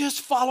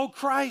 Just follow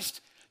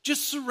Christ.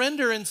 Just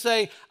surrender and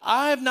say,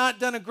 I have not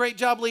done a great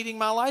job leading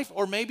my life,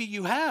 or maybe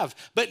you have,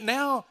 but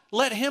now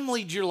let him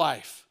lead your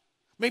life.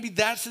 Maybe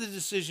that's the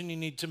decision you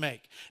need to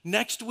make.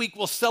 Next week,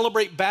 we'll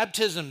celebrate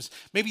baptisms.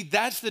 Maybe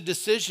that's the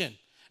decision.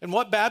 And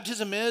what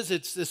baptism is,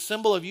 it's the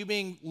symbol of you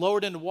being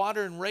lowered into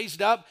water and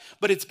raised up,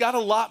 but it's got a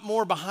lot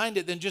more behind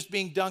it than just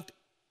being dunked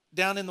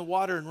down in the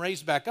water and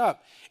raised back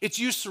up. It's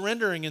you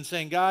surrendering and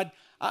saying, God,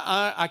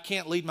 I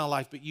can't lead my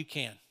life, but you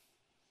can.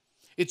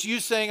 It's you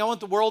saying, I want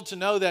the world to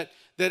know that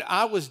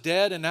I was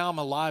dead and now I'm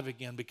alive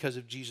again because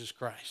of Jesus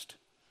Christ.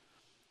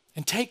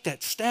 And take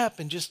that step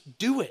and just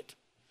do it.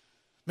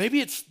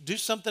 Maybe it's do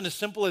something as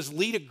simple as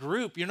lead a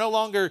group. You're no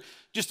longer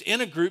just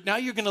in a group. Now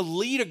you're going to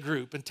lead a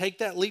group and take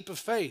that leap of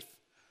faith.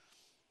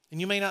 And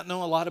you may not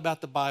know a lot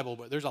about the Bible,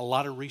 but there's a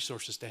lot of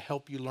resources to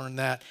help you learn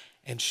that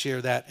and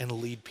share that and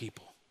lead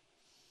people.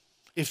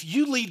 If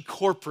you lead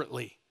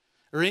corporately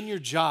or in your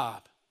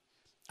job,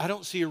 I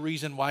don't see a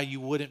reason why you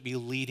wouldn't be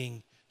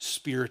leading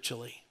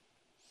spiritually,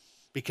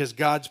 because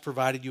God's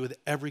provided you with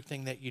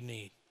everything that you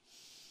need.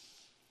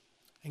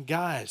 And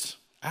guys,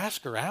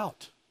 ask her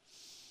out.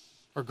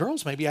 Or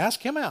girls, maybe ask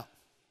him out.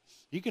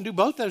 You can do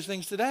both those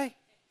things today.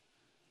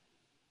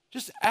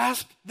 Just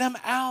ask them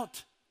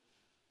out.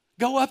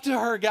 Go up to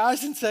her,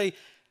 guys, and say,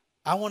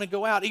 I want to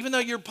go out. Even though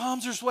your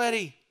palms are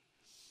sweaty,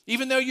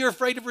 even though you're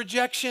afraid of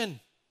rejection,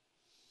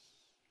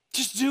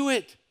 just do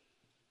it.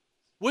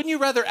 Wouldn't you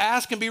rather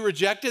ask and be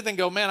rejected than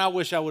go, man, I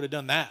wish I would have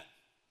done that?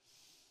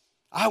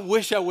 I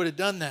wish I would have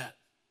done that.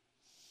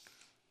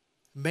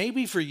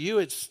 Maybe for you,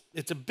 it's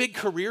a big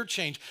career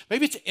change.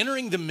 Maybe it's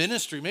entering the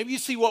ministry. Maybe you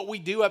see what we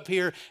do up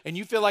here and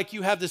you feel like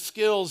you have the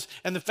skills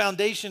and the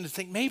foundation to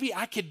think, maybe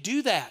I could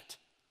do that.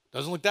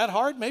 Doesn't look that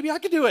hard. Maybe I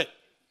could do it.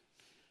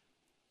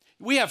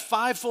 We have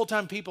 5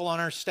 full-time people on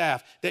our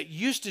staff that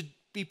used to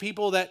be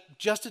people that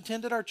just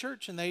attended our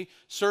church and they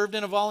served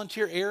in a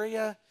volunteer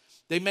area.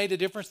 They made a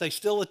difference. They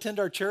still attend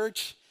our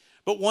church.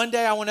 But one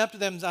day I went up to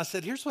them and I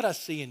said, here's what I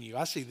see in you.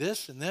 I see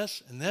this and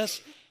this and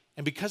this.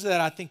 And because of that,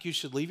 I think you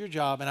should leave your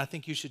job and I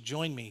think you should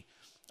join me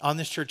on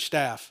this church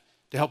staff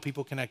to help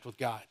people connect with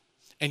God.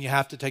 And you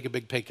have to take a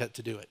big pay cut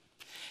to do it.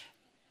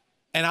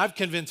 And I've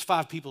convinced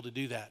 5 people to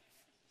do that.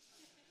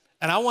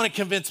 And I want to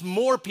convince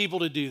more people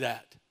to do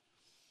that.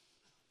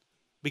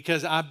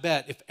 Because I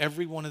bet if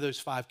every one of those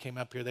 5 came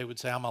up here, they would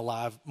say, I'm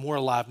alive, more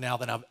alive now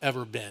than I've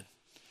ever been.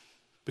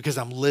 Because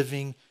I'm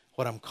living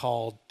what I'm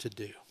called to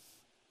do.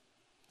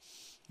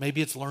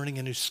 Maybe it's learning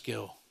a new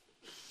skill,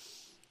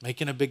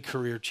 making a big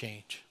career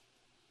change,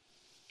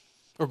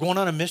 or going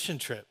on a mission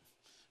trip.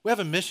 We have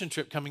a mission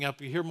trip coming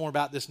up. You'll hear more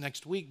about this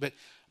next week, but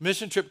a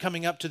mission trip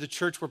coming up to the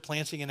church we're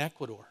planting in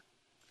Ecuador.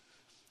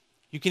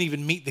 You can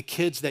even meet the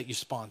kids that you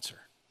sponsor.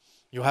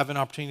 You'll have an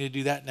opportunity to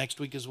do that next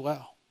week as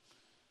well.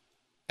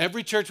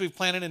 Every church we've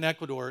planted in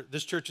Ecuador,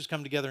 this church has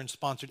come together and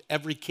sponsored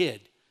every kid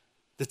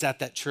that's at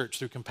that church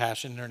through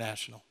Compassion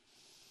International.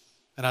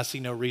 And I see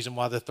no reason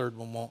why the third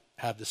one won't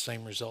have the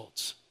same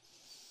results.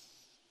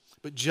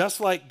 But just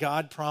like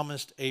God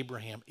promised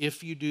Abraham,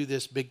 if you do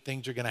this, big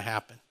things are going to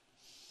happen.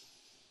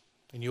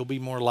 And you'll be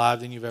more alive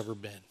than you've ever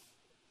been.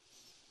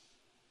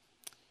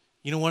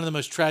 You know, one of the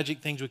most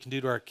tragic things we can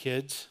do to our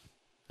kids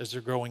as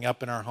they're growing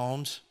up in our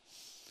homes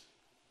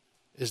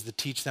is to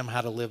teach them how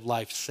to live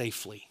life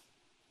safely.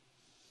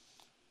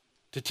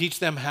 To teach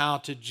them how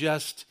to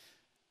just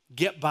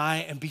get by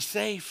and be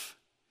safe.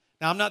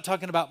 Now, I'm not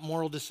talking about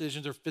moral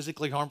decisions or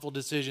physically harmful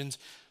decisions,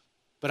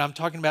 but I'm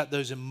talking about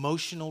those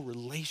emotional,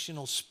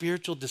 relational,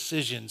 spiritual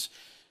decisions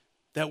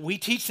that we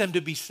teach them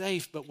to be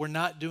safe, but we're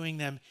not doing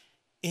them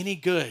any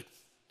good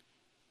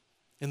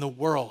in the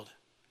world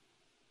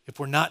if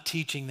we're not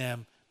teaching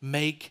them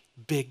make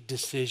big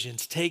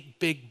decisions, take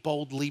big,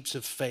 bold leaps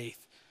of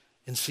faith,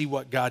 and see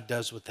what God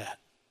does with that.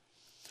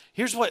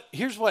 Here's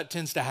what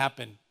tends to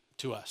happen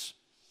to us.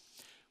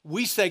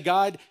 We say,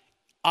 God,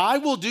 I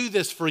will do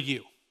this for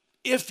you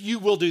if you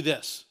will do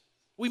this.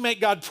 We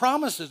make God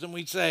promises and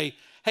we say,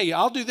 hey,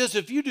 I'll do this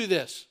if you do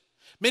this.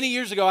 Many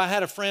years ago, I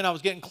had a friend I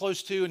was getting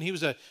close to, and he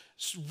was a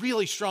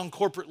really strong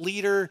corporate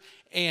leader,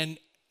 and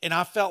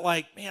I felt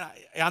like, man,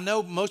 I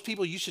know most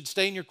people, you should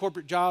stay in your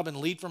corporate job and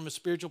lead from a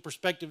spiritual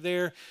perspective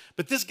there,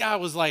 but this guy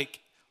was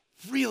like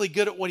really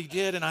good at what he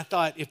did, and I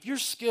thought, if your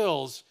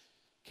skills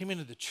came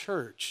into the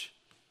church,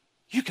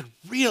 you could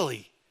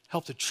really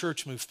help the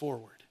church move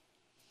forward.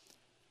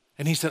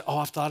 And he said,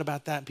 I've thought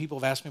about that, and people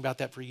have asked me about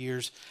that for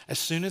years. As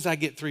soon as I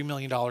get $3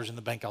 million in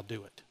the bank, I'll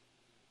do it.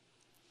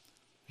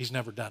 He's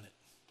never done it.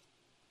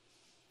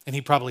 And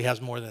he probably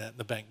has more than that in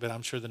the bank, but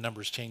I'm sure the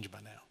numbers changed by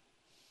now.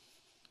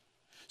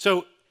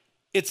 So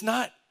it's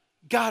not,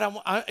 God,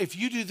 if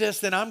you do this,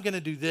 then I'm going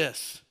to do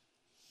this.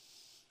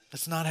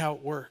 That's not how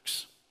it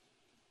works.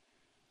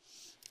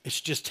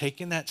 It's just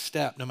taking that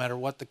step, no matter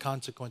what the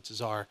consequences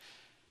are,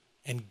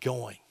 and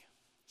going.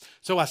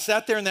 So I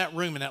sat there in that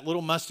room in that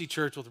little musty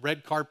church with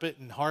red carpet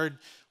and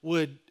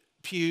hardwood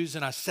pews,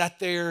 and I sat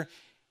there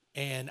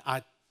and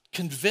I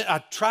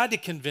tried to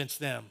convince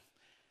them.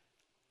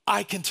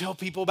 I can tell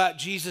people about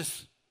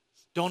Jesus.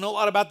 Don't know a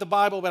lot about the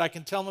Bible, but I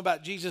can tell them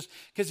about Jesus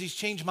because he's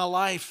changed my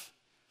life.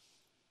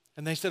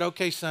 And they said,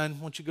 okay, son,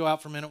 why don't you go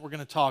out for a minute? We're going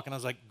to talk. And I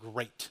was like,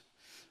 great.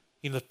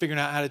 Figuring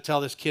out how to tell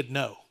this kid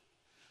no.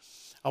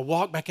 I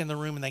walked back in the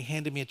room and they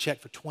handed me a check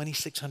for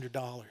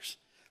 $2,600.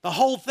 The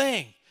whole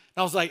thing.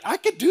 And I was like, I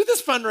could do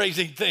this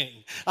fundraising thing.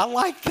 I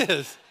like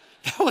this.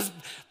 That was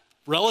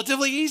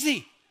relatively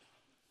easy.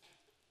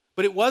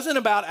 But it wasn't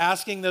about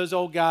asking those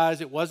old guys.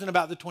 It wasn't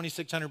about the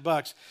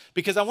 $2,600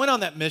 because I went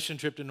on that mission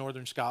trip to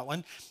Northern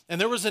Scotland, and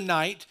there was a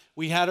night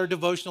we had our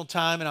devotional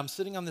time, and I'm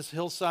sitting on this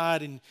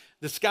hillside, and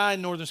the sky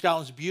in Northern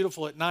Scotland is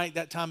beautiful at night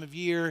that time of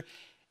year,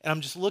 and I'm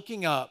just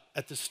looking up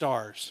at the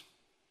stars.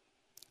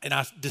 And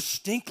I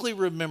distinctly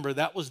remember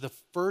that was the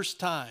first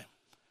time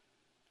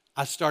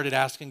I started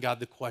asking God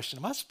the question,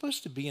 am I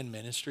supposed to be in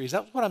ministry? Is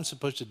that what I'm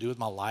supposed to do with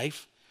my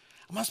life?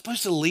 Am I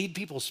supposed to lead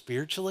people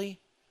spiritually?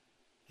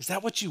 Is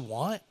that what you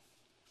want?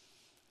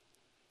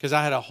 Because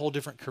I had a whole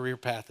different career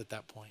path at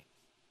that point.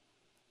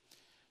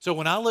 So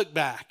when I look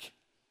back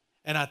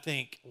and I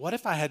think, what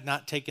if I had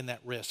not taken that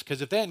risk?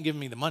 Because if they hadn't given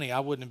me the money,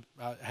 I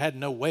had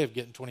no way of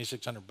getting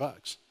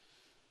 $2,600.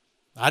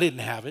 I didn't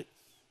have it.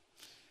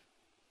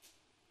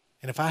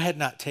 And if I had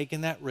not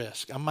taken that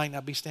risk, I might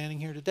not be standing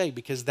here today,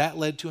 because that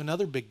led to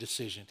another big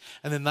decision.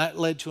 And then that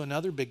led to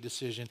another big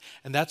decision.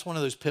 And that's one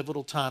of those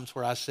pivotal times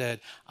where I said,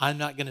 I'm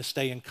not going to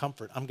stay in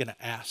comfort. I'm going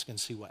to ask and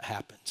see what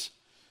happens.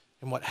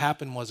 And what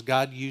happened was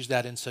God used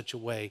that in such a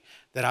way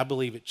that I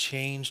believe it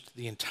changed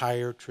the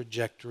entire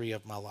trajectory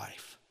of my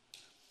life.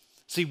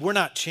 See, we're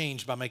not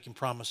changed by making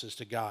promises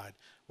to God.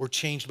 We're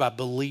changed by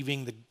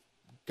believing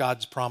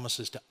God's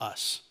promises to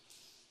us.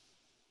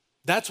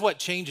 That's what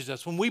changes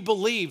us. When we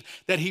believe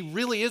that he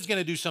really is going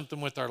to do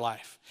something with our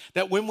life,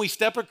 that when we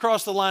step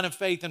across the line of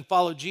faith and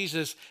follow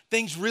Jesus,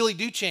 things really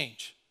do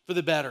change for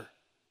the better.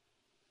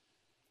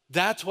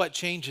 That's what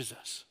changes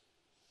us.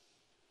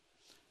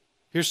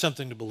 Here's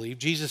something to believe.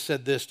 Jesus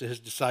said this to his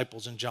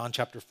disciples in John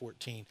chapter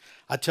 14.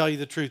 I tell you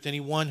the truth,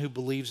 anyone who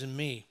believes in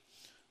me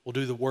will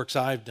do the works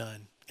I've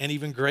done, and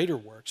even greater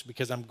works,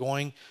 because I'm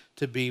going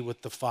to be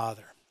with the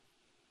Father.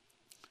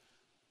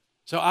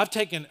 So I've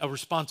taken a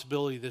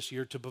responsibility this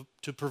year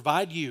to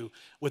provide you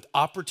with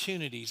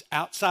opportunities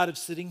outside of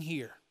sitting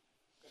here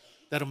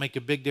that'll make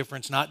a big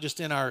difference, not just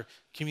in our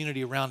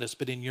community around us,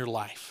 but in your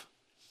life.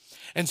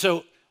 And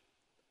so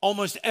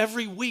almost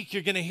every week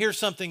you're going to hear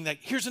something that,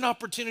 here's an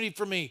opportunity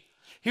for me.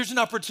 Here's an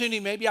opportunity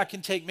maybe I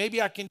can take,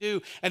 maybe I can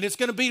do. And it's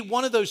going to be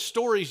one of those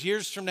stories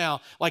years from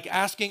now, like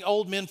asking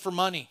old men for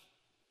money.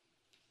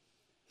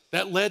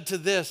 That led to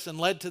this and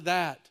led to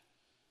that.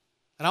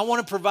 And I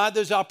want to provide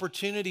those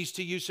opportunities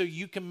to you so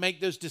you can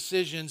make those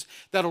decisions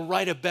that'll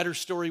write a better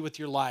story with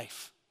your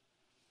life.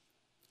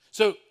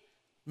 So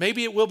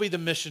maybe it will be the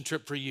mission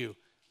trip for you.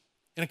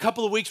 In a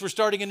couple of weeks, we're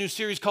starting a new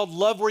series called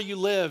Love Where You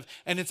Live.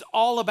 And it's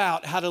all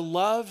about how to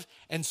love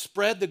and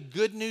spread the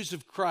good news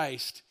of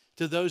Christ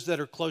to those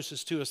that are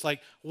closest to us. Like,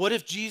 what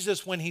if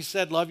Jesus, when he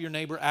said love your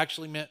neighbor,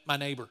 actually meant my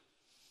neighbor?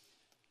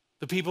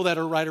 The people that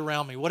are right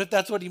around me. What if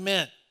that's what he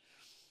meant?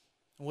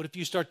 And what if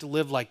you start to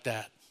live like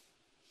that?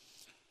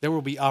 There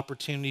will be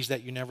opportunities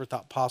that you never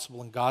thought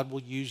possible, and God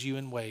will use you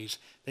in ways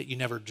that you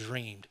never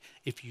dreamed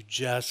if you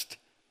just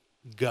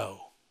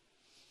go.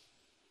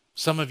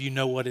 Some of you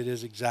know what it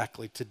is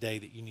exactly today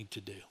that you need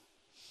to do.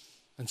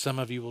 And some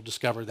of you will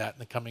discover that in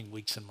the coming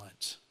weeks and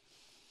months.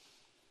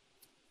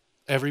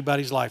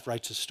 Everybody's life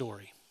writes a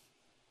story.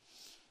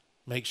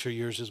 Make sure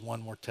yours is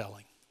one worth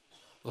telling.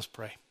 Let's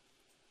pray.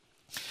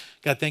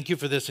 God, thank you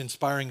for this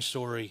inspiring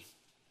story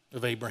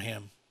of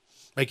Abraham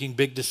making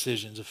big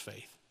decisions of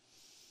faith.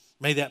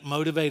 May that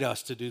motivate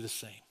us to do the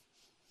same.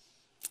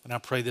 And I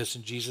pray this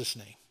in Jesus'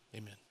 name.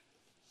 Amen.